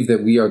I believe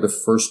that we are the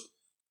first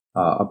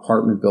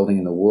apartment building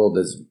in the world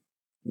that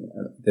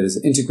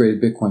has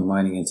integrated Bitcoin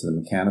mining into the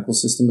mechanical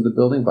system of the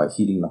building by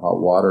heating the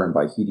hot water and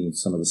by heating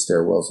some of the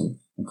stairwells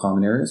and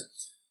common areas.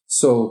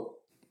 So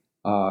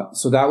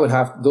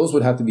those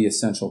would have to be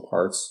essential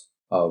parts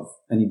of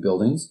any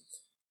buildings.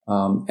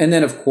 And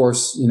then of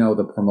course,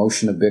 the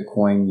promotion of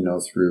Bitcoin,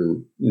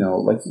 through,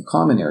 like your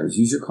common areas.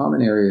 Use your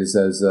common areas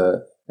as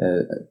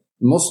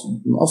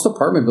most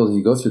apartment buildings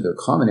you go through, their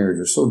common areas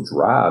are so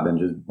drab and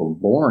just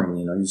boring.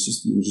 You're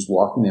just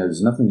walking there.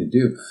 There's nothing to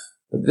do.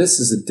 But this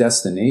is a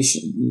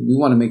destination. We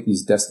want to make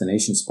these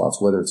destination spots,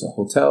 whether it's a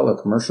hotel,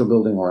 a commercial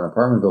building, or an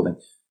apartment building.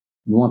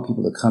 We want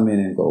people to come in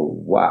and go,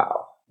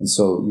 wow. And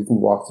so you can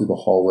walk through the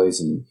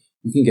hallways and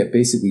you can get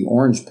basically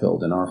orange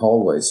pilled in our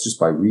hallways just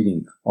by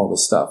reading all the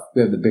stuff.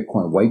 We have the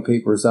Bitcoin white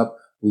papers up.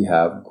 We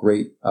have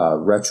great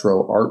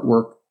retro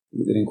artwork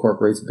that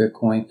incorporates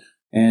Bitcoin.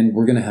 And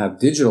we're going to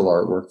have digital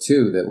artwork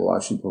too that will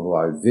actually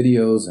provide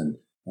videos and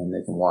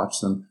they can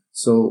watch them.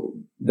 So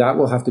that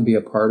will have to be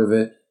a part of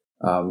it.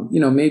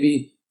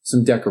 Maybe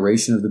some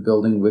decoration of the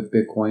building with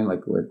Bitcoin,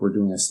 like we're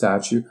doing a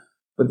statue.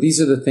 But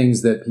these are the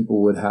things that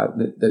people would have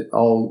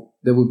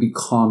that would be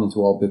common to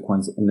all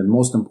Bitcoins. And the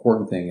most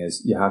important thing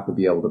is you have to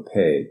be able to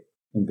pay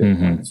in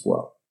Bitcoin as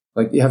well.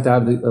 Like you have to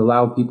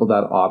allow people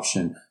that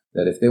option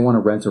that if they want to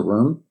rent a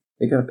room,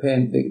 they got to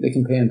pay. They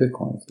can pay in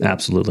Bitcoin.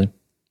 Absolutely.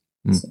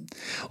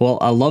 Well,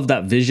 I love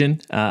that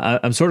vision.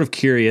 I'm sort of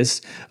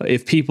curious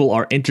if people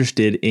are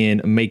interested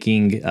in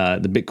making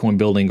the Bitcoin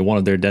building one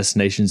of their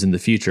destinations in the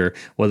future,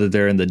 whether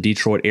they're in the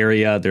Detroit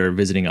area, they're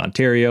visiting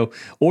Ontario,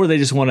 or they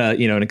just want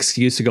to, an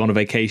excuse to go on a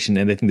vacation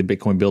and they think the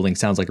Bitcoin building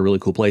sounds like a really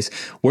cool place.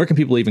 Where can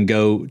people even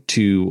go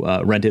to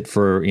rent it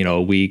for,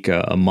 a week,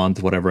 a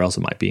month, whatever else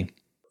it might be?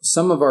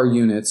 Some of our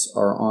units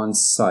are on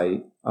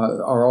site,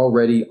 are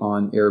already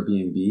on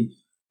Airbnb.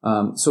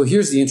 So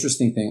here's the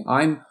interesting thing.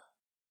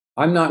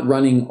 I'm not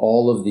running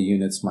all of the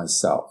units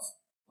myself.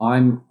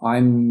 I'm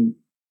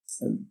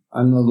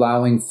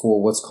allowing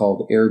for what's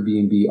called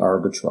Airbnb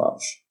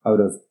arbitrage out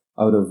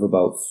of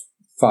about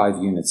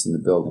 5 units in the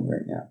building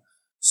right now.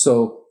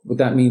 So what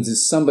that means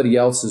is somebody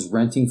else is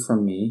renting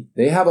from me.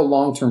 They have a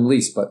long-term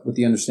lease, but with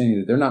the understanding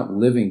that they're not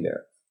living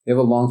there. They have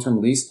a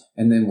long-term lease.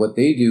 And then what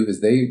they do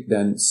is they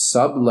then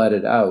sublet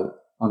it out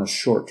on a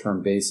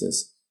short-term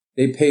basis.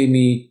 They pay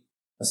me,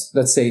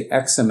 let's say,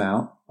 X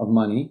amount of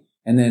money.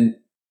 And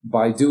then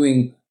by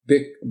doing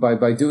the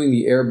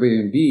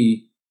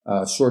Airbnb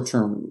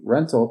short-term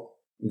rental,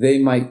 they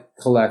might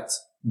collect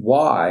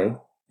Y,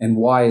 and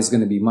Y is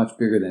going to be much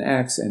bigger than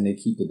X, and they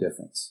keep the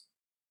difference.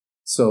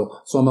 So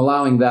I'm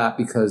allowing that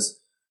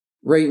because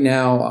right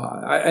now,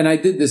 I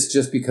did this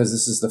just because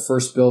this is the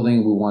first building.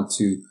 We want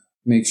to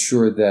make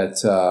sure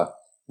that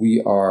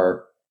we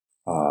are,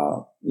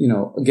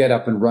 get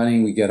up and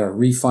running. We get our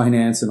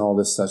refinance and all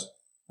this such.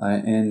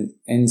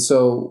 And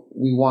so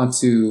we want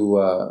to,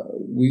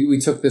 we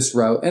took this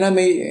route, and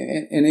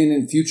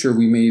in the future,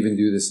 we may even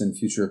do this in the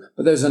future,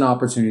 but there's an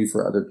opportunity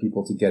for other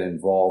people to get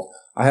involved.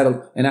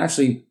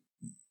 Actually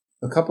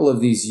a couple of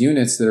these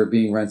units that are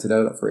being rented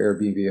out for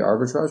Airbnb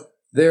arbitrage,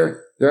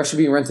 they're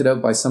actually being rented out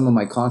by some of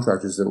my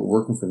contractors that were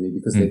working for me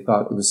because they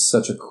thought it was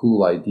such a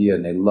cool idea,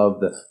 and they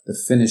loved the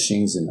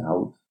finishings and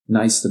how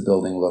nice the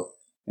building looked.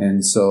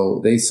 And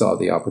so they saw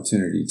the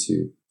opportunity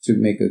to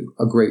make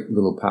a great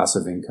little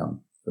passive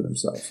income for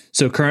themselves.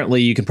 So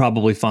currently you can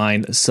probably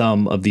find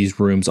some of these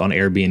rooms on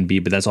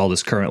Airbnb, but that's all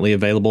that's currently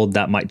available.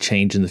 That might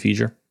change in the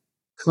future.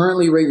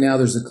 Currently right now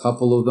there's a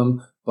couple of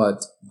them,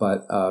 but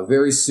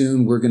very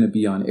soon we're going to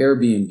be on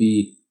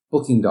Airbnb,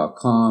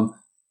 Booking.com,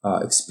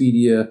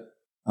 Expedia,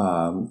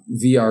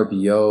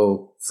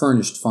 VRBO,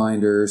 Furnished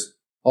Finders,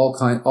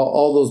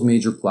 all those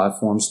major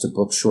platforms to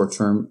book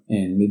short-term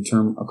and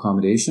mid-term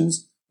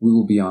accommodations. We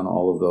will be on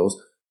all of those.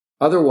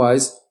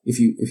 Otherwise, if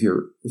you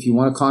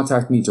want to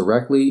contact me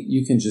directly,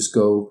 you can just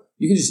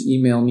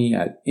email me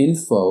at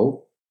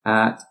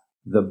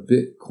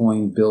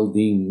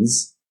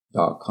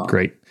info@thebitcoinbuildings.com.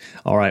 Great.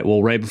 All right.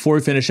 Well, Ray, before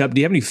we finish up, do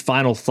you have any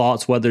final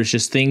thoughts, whether it's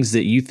just things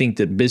that you think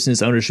that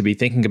business owners should be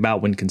thinking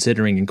about when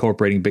considering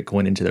incorporating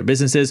Bitcoin into their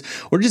businesses,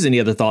 or just any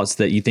other thoughts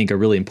that you think are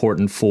really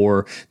important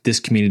for this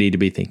community to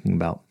be thinking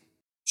about?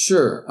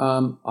 Sure.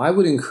 I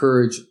would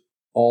encourage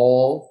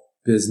all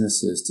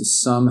businesses to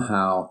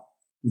somehow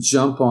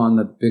jump on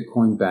the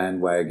Bitcoin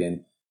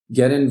bandwagon,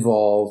 get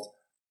involved.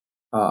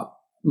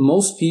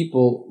 Most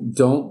people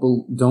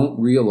don't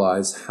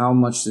realize how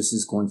much this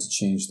is going to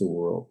change the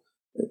world.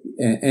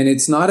 And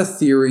it's not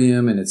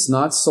Ethereum and it's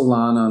not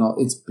Solana and all,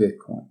 it's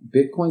Bitcoin.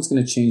 Bitcoin's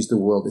going to change the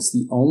world. It's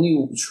the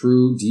only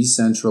true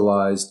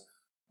decentralized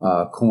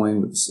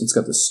coin. It's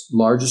got the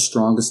largest,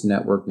 strongest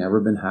network,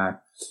 never been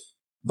hacked.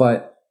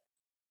 But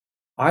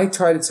I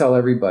try to tell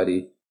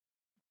everybody,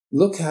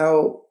 look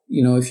how,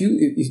 if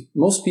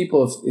most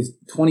people, if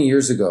 20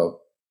 years ago,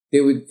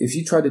 if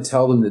you tried to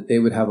tell them that they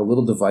would have a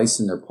little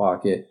device in their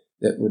pocket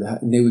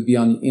and they would be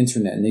on the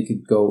internet and they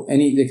could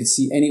they could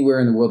see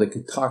anywhere in the world, they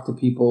could talk to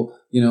people,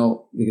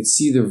 they could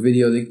see their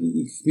video, they could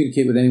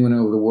communicate with anyone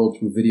over the world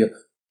through video.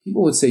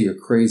 People would say you're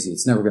crazy.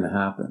 It's never going to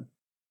happen.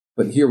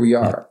 But here we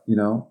are,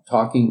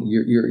 talking,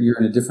 you're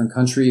in a different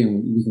country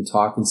and we can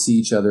talk and see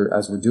each other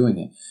as we're doing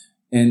it.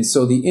 And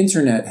so the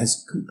internet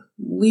has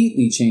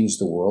completely changed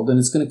the world, and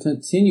it's going to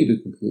continue to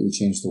completely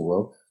change the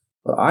world.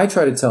 But I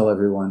try to tell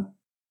everyone,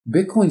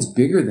 Bitcoin's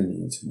bigger than the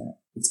internet.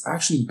 It's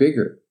actually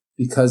bigger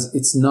because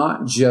it's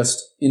not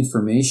just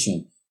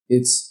information.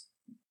 It's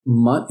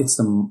money. It's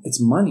money.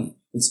 It's money.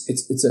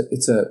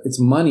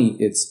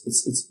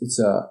 It's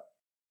a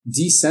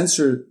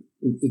decensored.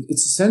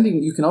 It's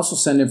sending. You can also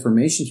send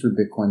information through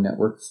Bitcoin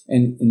network,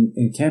 and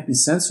it can't be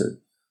censored.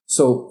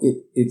 So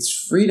it's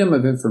freedom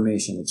of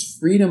information. It's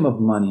freedom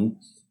of money.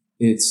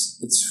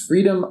 It's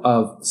freedom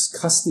of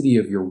custody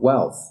of your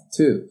wealth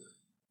too.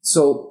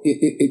 So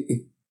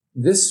the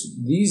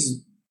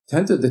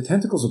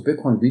tentacles of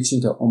Bitcoin reach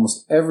into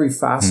almost every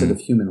facet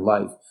of human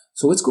life.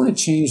 So it's going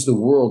to change the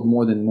world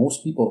more than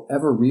most people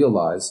ever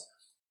realize.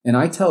 And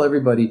I tell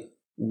everybody,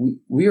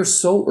 we are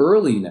so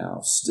early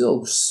now,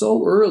 still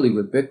so early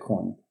with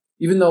Bitcoin,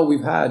 even though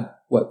we've had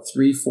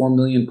 3-4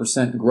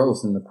 million%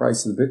 growth in the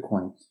price of the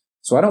Bitcoin.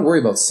 So I don't worry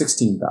about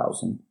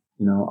 16,000.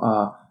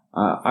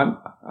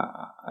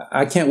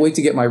 I can't wait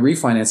to get my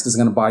refinance because I'm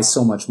going to buy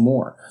so much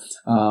more.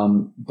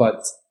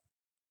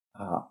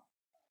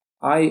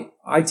 I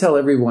tell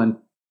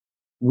everyone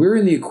we're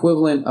in the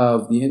equivalent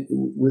of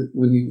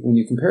when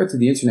you compare it to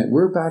the internet,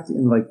 we're back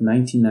in like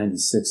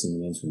 1996 in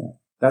the internet.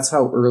 That's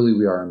how early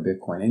we are in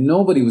Bitcoin. And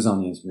nobody was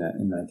on the internet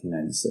in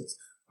 1996.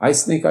 I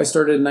think I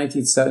started in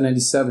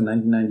 1997,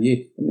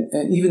 1998.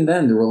 And even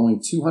then there were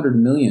only 200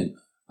 million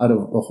out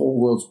of the whole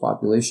world's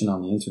population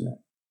on the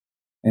internet.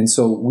 And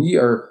so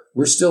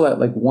we're still at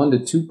like 1% to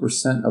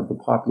 2% of the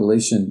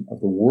population of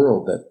the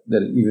world that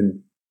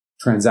even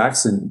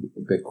transacts in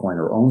Bitcoin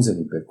or owns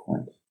any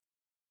Bitcoin.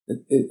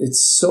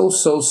 It's so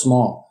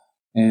small,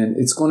 and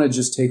it's going to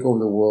just take over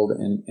the world.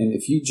 And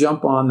if you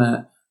jump on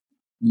that,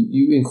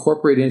 you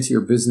incorporate it into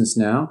your business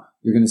now,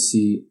 you're going to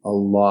see a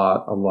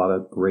lot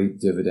of great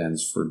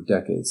dividends for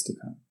decades to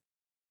come.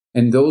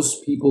 And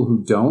those people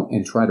who don't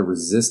and try to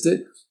resist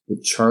it,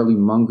 the Charlie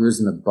Mungers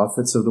and the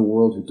Buffetts of the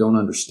world who don't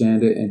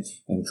understand it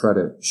and try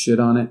to shit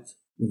on it,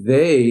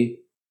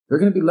 they're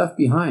going to be left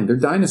behind. They're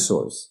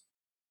dinosaurs.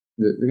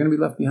 They're going to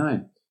be left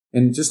behind.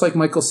 And just like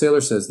Michael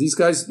Saylor says, these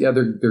guys, yeah,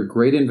 they're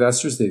great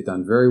investors. They've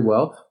done very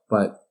well,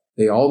 but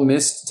they all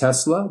missed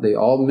Tesla. They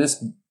all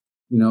missed,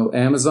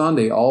 Amazon.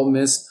 They all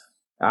missed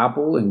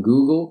Apple and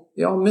Google.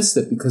 They all missed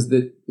it because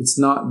it's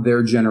not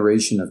their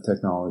generation of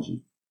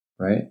technology,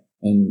 right?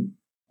 And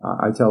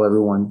I tell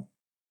everyone,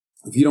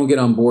 if you don't get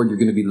on board, you're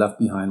going to be left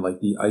behind like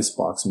the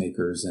icebox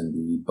makers and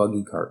the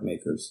buggy cart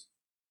makers.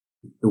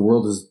 The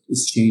world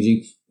is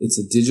changing. It's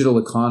a digital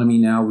economy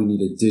now. We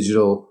need a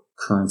digital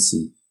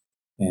currency.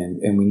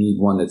 And we need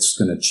one that's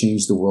going to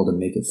change the world and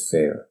make it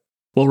fair.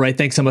 Well, Ray,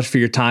 thanks so much for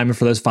your time and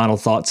for those final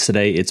thoughts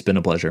today. It's been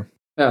a pleasure.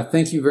 Yeah,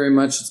 thank you very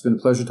much. It's been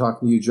a pleasure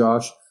talking to you,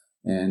 Josh.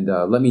 And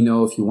let me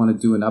know if you want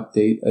to do an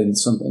update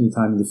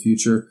anytime in the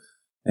future.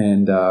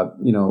 And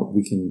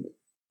we can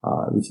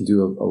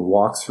do a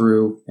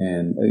walkthrough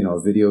and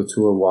a video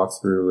tour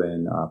walkthrough.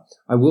 And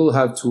I will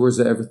have tours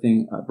of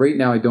everything. Right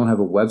now, I don't have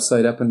a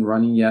website up and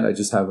running yet. I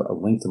just have a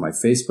link to my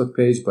Facebook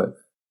page, but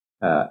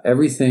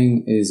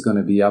everything is going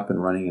to be up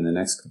and running in the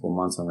next couple of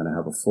months. I'm going to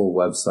have a full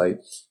website.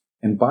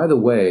 And by the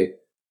way,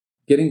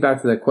 getting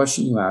back to that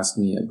question you asked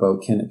me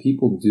about can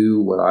people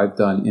do what I've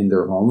done in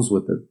their homes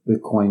with the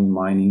Bitcoin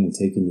mining and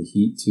taking the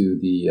heat to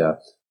the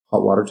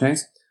hot water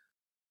tanks?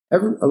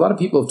 A lot of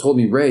people have told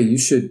me, Ray, you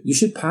should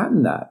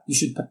patent that. You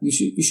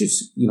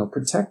should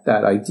protect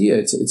that idea.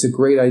 It's a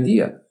great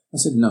idea. I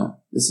said, no,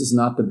 this is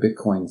not the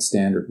Bitcoin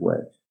standard way.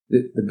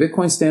 The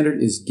Bitcoin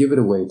standard is give it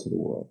away to the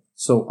world.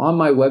 So on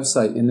my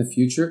website in the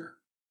future,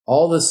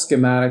 all the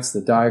schematics,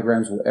 the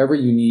diagrams, whatever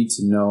you need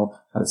to know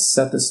how to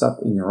set this up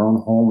in your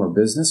own home or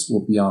business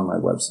will be on my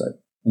website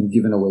and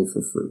given away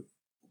for free.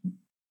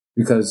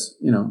 Because,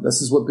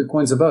 this is what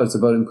Bitcoin's about. It's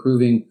about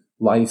improving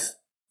life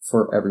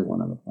for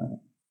everyone on the planet.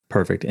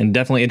 Perfect. And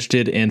definitely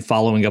interested in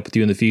following up with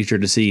you in the future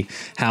to see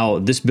how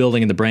this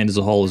building and the brand as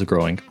a whole is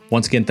growing.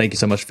 Once again, thank you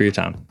so much for your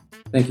time.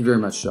 Thank you very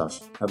much, Josh.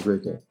 Have a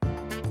great day.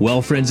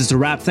 Well, friends, it's a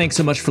wrap. Thanks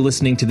so much for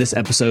listening to this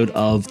episode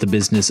of the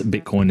Business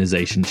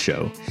Bitcoinization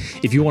Show.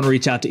 If you want to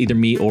reach out to either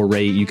me or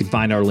Ray, you can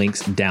find our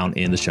links down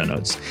in the show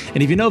notes.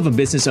 And if you know of a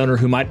business owner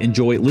who might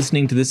enjoy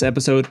listening to this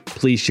episode,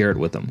 please share it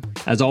with them.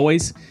 As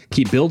always,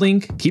 keep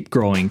building, keep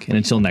growing, and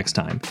until next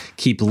time,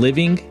 keep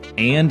living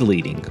and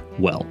leading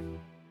well.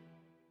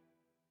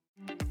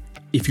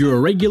 If you're a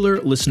regular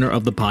listener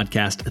of the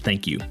podcast,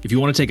 thank you. If you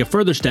want to take a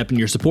further step in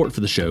your support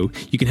for the show,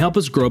 you can help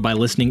us grow by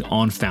listening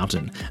on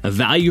Fountain, a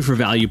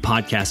value-for-value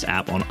podcast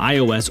app on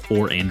iOS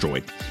or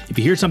Android. If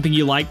you hear something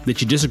you like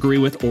that you disagree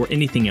with or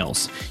anything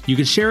else, you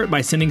can share it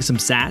by sending some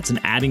sats and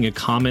adding a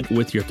comment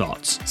with your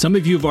thoughts. Some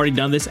of you have already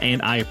done this,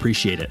 and I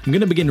appreciate it. I'm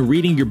going to begin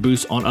reading your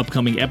boosts on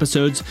upcoming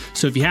episodes,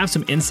 so if you have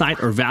some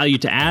insight or value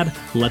to add,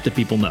 let the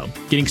people know.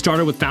 Getting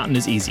started with Fountain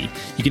is easy.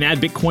 You can add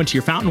Bitcoin to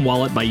your Fountain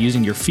wallet by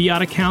using your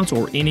fiat accounts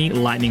or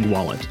any Lightning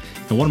wallet.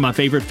 And one of my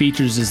favorite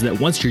features is that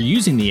once you're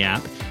using the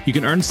app, you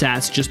can earn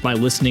sats just by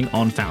listening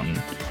on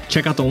Fountain.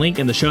 Check out the link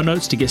in the show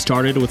notes to get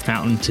started with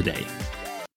Fountain today.